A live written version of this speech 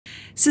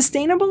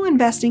Sustainable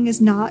investing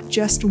is not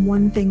just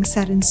one thing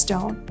set in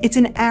stone. It's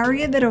an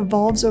area that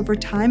evolves over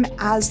time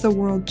as the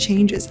world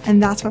changes,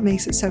 and that's what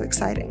makes it so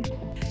exciting.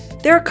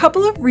 There are a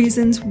couple of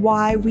reasons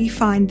why we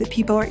find that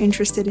people are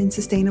interested in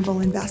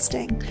sustainable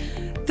investing.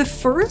 The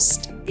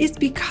first is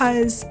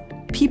because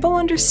people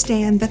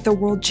understand that the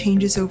world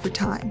changes over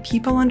time.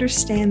 People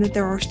understand that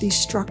there are these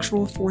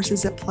structural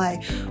forces at play,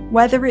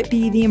 whether it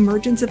be the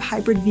emergence of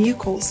hybrid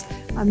vehicles,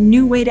 a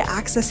new way to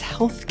access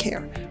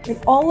healthcare.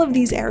 All of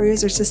these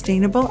areas are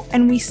sustainable,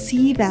 and we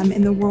see them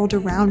in the world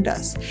around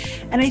us.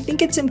 And I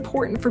think it's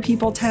important for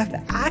people to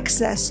have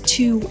access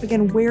to,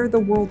 again, where the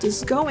world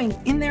is going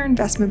in their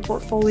investment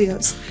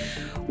portfolios.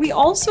 We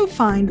also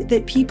find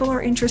that people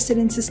are interested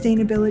in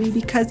sustainability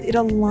because it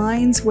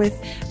aligns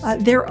with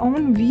their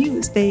own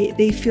views.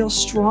 They feel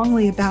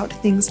strongly about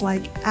things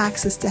like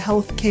access to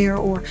healthcare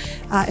or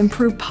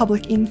improved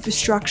public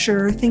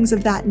infrastructure, things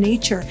of that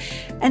nature.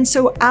 And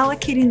so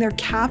allocating their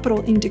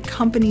capital into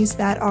companies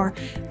that are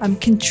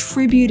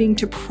contributing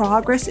to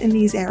progress in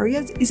these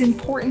areas is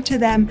important to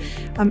them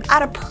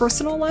at a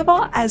personal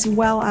level as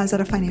well as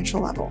at a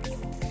financial level.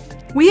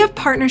 We have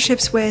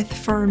partnerships with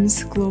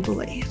firms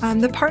globally.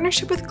 The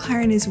partnership with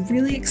Clarien is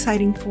really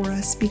exciting for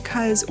us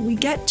because we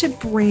get to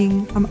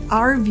bring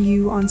our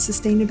view on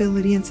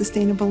sustainability and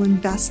sustainable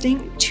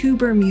investing to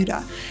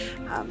Bermuda.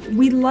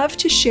 We love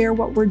to share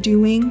what we're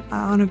doing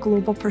on a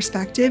global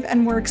perspective,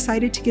 and we're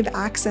excited to give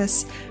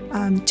access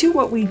to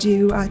what we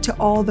do to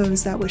all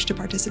those that wish to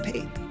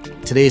participate.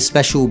 Today is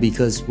special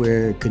because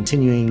we're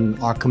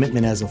continuing our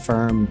commitment as a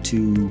firm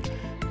to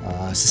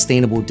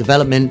sustainable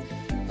development,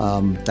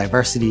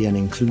 diversity and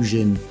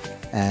inclusion,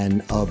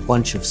 and a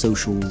bunch of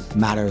social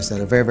matters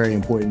that are very, very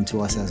important to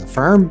us as a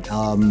firm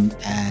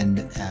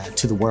and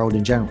to the world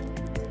in general.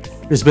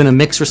 There's been a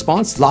mixed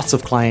response. Lots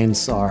of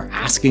clients are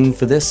asking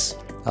for this,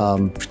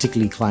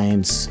 particularly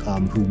clients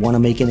who want to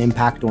make an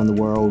impact on the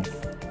world,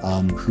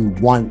 who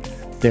want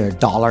their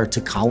dollar to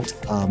count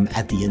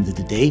at the end of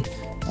the day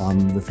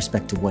with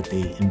respect to what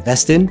they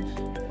invest in.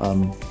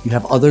 You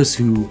have others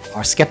who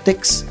are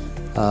skeptics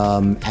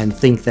and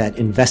think that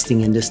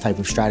investing in this type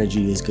of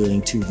strategy is going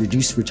to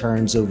reduce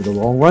returns over the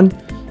long run.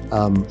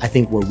 I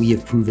think what we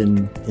have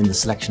proven in the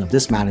selection of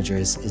this manager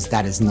is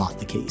that is not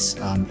the case.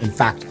 In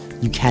fact,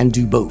 you can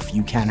do both.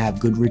 You can have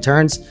good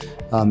returns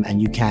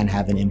and you can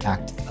have an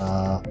impact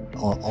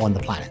on the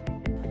planet.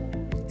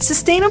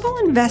 Sustainable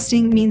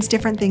investing means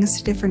different things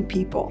to different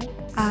people.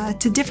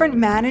 To different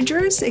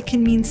managers, it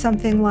can mean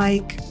something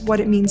like what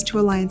it means to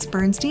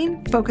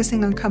AllianceBernstein,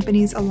 focusing on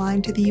companies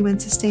aligned to the UN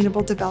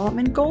Sustainable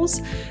Development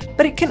Goals,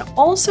 but it can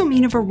also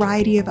mean a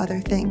variety of other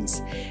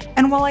things.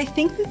 And while I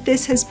think that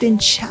this has been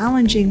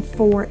challenging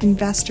for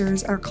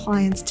investors or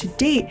clients to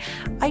date,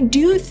 I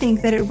do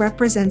think that it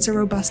represents a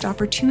robust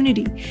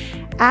opportunity.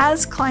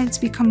 As clients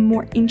become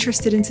more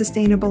interested in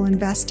sustainable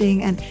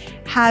investing and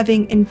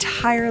having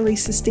entirely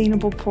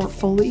sustainable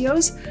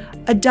portfolios,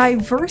 a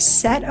diverse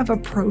set of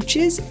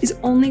approaches is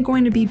only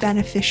going to be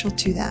beneficial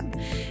to them.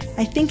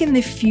 I think in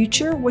the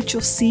future, what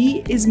you'll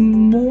see is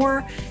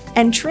more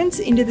entrance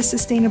into the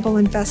sustainable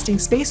investing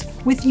space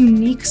with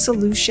unique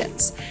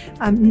solutions.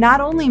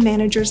 Not only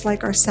managers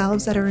like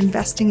ourselves that are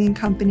investing in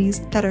companies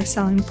that are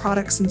selling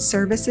products and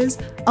services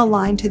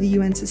aligned to the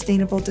UN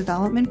Sustainable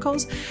Development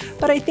Goals,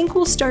 but I think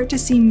we'll start to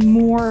see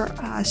more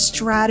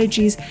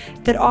strategies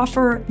that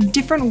offer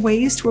different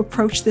ways to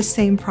approach the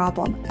same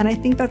problem. And I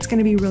think that's going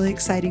to be really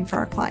exciting for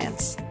our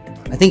clients.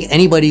 I think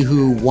anybody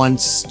who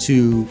wants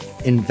to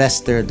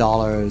invest their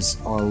dollars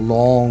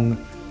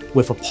along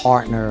with a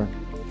partner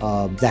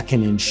that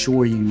can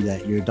ensure you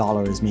that your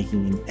dollar is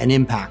making an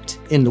impact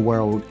in the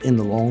world in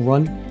the long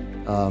run,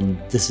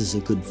 this is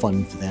a good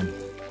fund for them.